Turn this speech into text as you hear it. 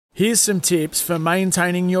Here's some tips for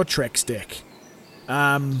maintaining your Trex deck.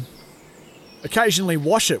 Occasionally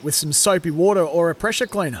wash it with some soapy water or a pressure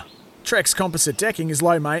cleaner. Trex composite decking is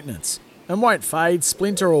low maintenance and won't fade,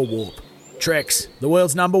 splinter or warp. Trex, the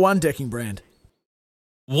world's #1 decking brand.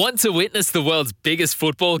 Want to witness the world's biggest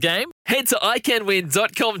football game? Head to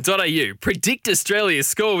iCanWin.com.au, predict Australia's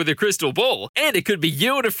score with a crystal ball, and it could be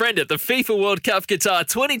you and a friend at the FIFA World Cup Qatar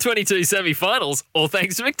 2022 semi-finals, all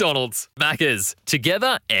thanks to McDonald's. Maccas,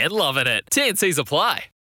 together and loving it. TNCs apply.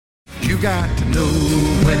 You got to know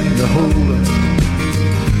when to hold up,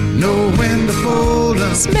 know when to fold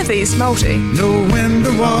up, Smithy's Multi. know when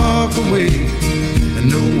to walk away, and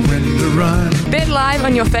know when to run. Bet live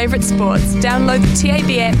on your favourite sports. Download the TAB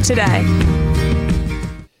app today.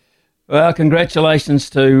 Well, congratulations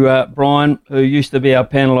to Brian, who used to be our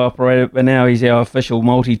panel operator, but now he's our official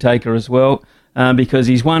multi-taker as well, because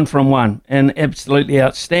he's 1 from 1. An absolutely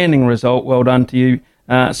outstanding result. Well done to you,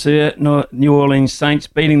 sir. New Orleans Saints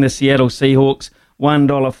beating the Seattle Seahawks,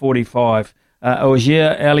 $1.45.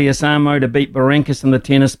 Ogier Aliasamo to beat Berankis in the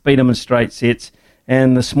tennis, beat him in straight sets.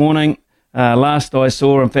 And this morning, last I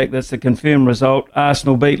saw, in fact, that's the confirmed result,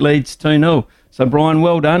 Arsenal beat Leeds 2-0. So, Brian,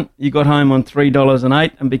 well done. You got home on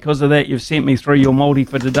 $3.08, and because of that, you've sent me through your multi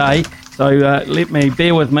for today. So,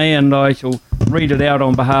 bear with me, and I shall read it out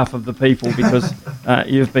on behalf of the people, because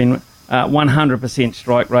you've been 100%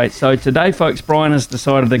 strike rate. So, today, folks, Brian has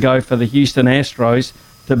decided to go for the Houston Astros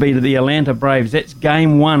to beat the Atlanta Braves. That's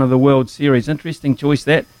game 1 of the World Series. Interesting choice,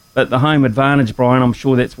 that. But the home advantage, Brian, I'm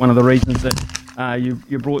sure that's one of the reasons that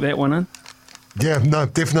you brought that one in. Yeah, no,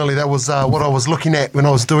 definitely. That was what I was looking at when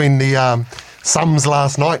I was doing the sums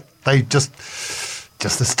last night. They just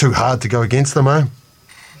it's too hard to go against them, eh?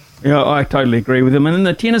 Yeah, I totally agree with him. And then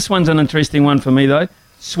the tennis one's an interesting one for me, though.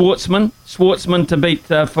 Schwartzman to beat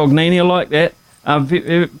Fognini, I like that.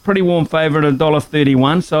 Pretty warm favourite at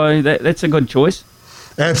 $1.31, so that's a good choice.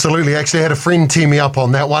 Absolutely. Actually, I had a friend tee me up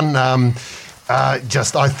on that one. I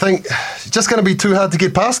think it's just going to be too hard to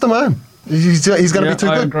get past him, eh? He's going to be too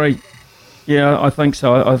good. I agree. Yeah, I think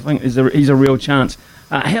so. I think he's a real chance.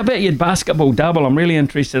 How about your basketball double? I'm really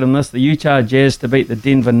interested in this. The Utah Jazz to beat the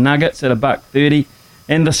Denver Nuggets at $1.30.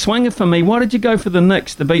 And the swinger for me, why did you go for the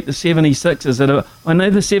Knicks to beat the 76ers? I know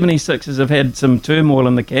the 76ers have had some turmoil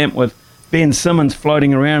in the camp with Ben Simmons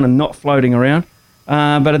floating around and not floating around.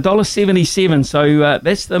 But $1.77, so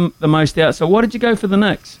that's the most out. So why did you go for the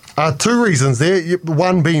Knicks? 2 reasons there.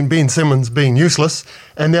 One being Ben Simmons being useless,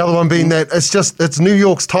 and the other one being that it's New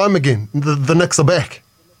York's time again. The Knicks are back.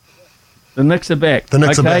 The Knicks are back. The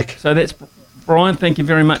Knicks are back. So that's Brian. Thank you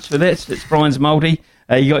very much for that. That's Brian's multi.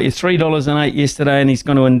 You got your $3.08 yesterday, and he's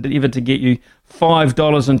going to endeavour to get you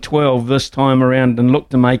 $5.12 this time around, and look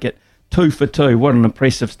to make it 2 for 2. What an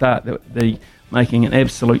impressive start! They're making an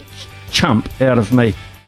absolute chump out of me.